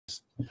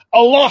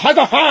Allah has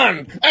a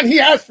hand, and He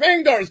has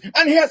fingers,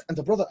 and He has, and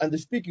the brother, and they're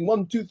speaking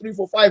 1, 2, 3,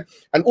 4, 5,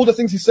 and all the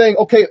things he's saying,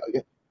 okay,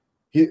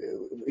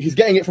 he's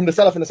getting it from the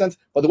Salaf in a sense,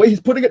 but the way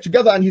he's putting it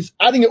together and he's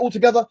adding it all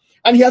together,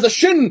 and he has a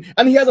shin,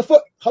 and he has a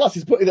foot, khalas,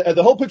 he's putting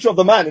the whole picture of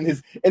the man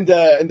in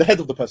the head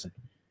of the person.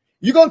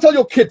 You go and tell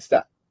your kids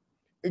that.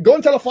 Go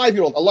and tell a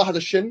 5-year-old Allah has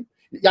a shin,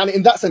 yani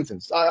in that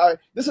sentence.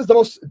 This is the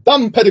most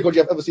dumb pedagogy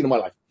I've ever seen in my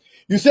life.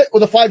 You sit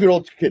with a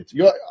 5-year-old kid.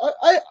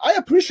 I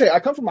appreciate, I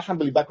come from a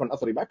Hanbali background,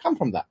 Athari, but I come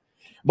from that.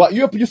 But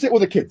you sit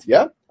with a kid,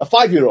 yeah? A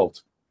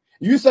 5-year-old.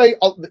 You say,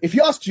 if he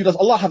asks you, does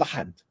Allah have a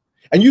hand?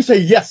 And you say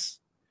yes.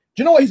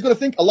 Do you know what he's going to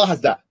think? Allah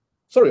has that.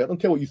 Sorry, I don't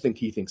care what you think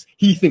he thinks.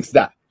 He thinks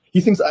that.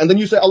 He thinks, and then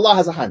you say Allah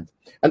has a hand,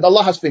 and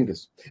Allah has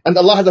fingers, and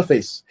Allah has a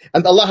face,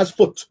 and Allah has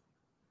foot.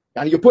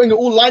 And you're putting it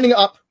all, lining it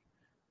up,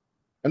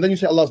 and then you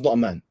say Allah's not a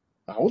man.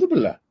 A'udhu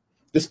billah.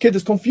 This kid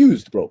is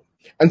confused, bro.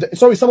 And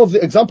sorry, some of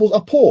the examples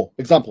are poor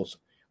examples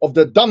of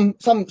the dumb,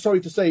 some,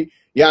 sorry to say,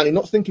 yani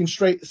not thinking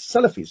straight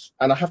Salafis.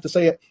 And I have to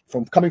say it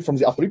coming from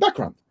the Athari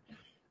background.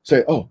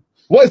 Say, oh,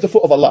 what is the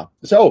foot of Allah?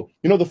 They say, oh,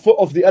 you know, the foot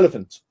of the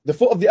elephant. The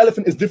foot of the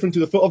elephant is different to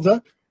the foot of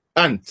the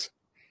ant.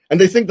 And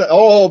they think that,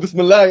 oh,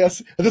 Bismillah,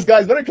 yes, this guy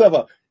is very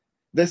clever.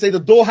 They say the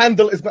door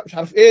handle is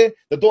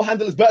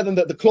better than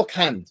the clock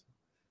hand.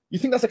 You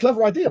think that's a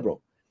clever idea,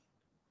 bro?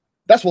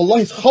 That's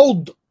Wallahi's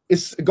hold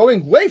is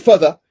going way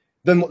further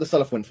than what the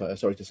Salaf went for,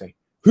 sorry to say.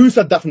 Who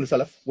said that from the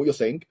Salaf? What you're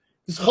saying?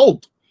 This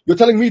hold. You're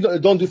telling me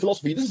that don't do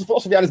philosophy. This is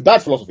philosophy and it's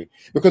bad philosophy.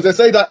 Because they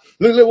say that,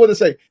 look what they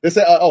say. They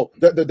say, oh,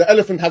 the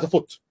elephant has a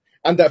foot.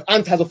 And the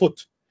ant has a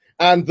foot.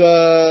 And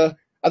I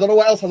don't know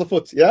what else has a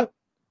foot, yeah?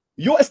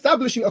 You're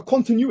establishing a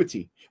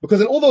continuity.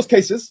 Because in all those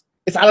cases,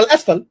 it's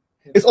al-asfal.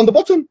 It's on the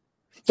bottom.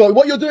 So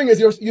what you're doing is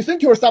you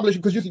think you're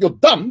establishing, because you think you're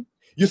dumb,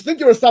 you think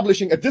you're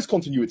establishing a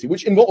discontinuity,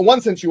 which in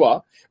one sense you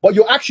are, but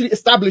you're actually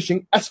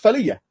establishing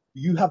asfaliyah.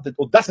 You have the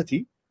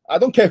audacity. I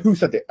don't care who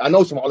said it. I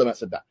know some ulama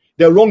said that.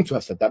 They're wrong to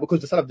have said that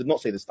because the Salaf did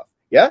not say this stuff.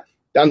 Yeah?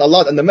 And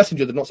Allah and the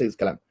Messenger did not say this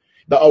kalam.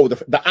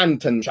 The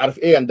ant and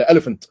and the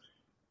elephant.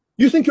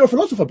 You think you're a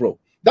philosopher, bro.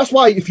 That's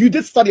why if you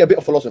did study a bit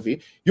of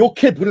philosophy, your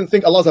kid wouldn't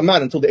think Allah's a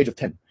man until the age of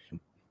 10.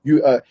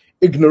 You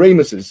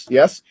ignoramuses,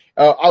 yes?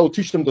 I will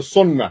teach them the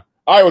sunnah.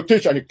 I will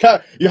teach, and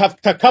you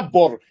have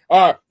takabbur,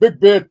 big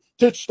beard,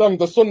 teach them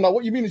the sunnah.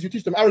 What you mean is you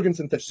teach them arrogance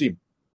and tajseem.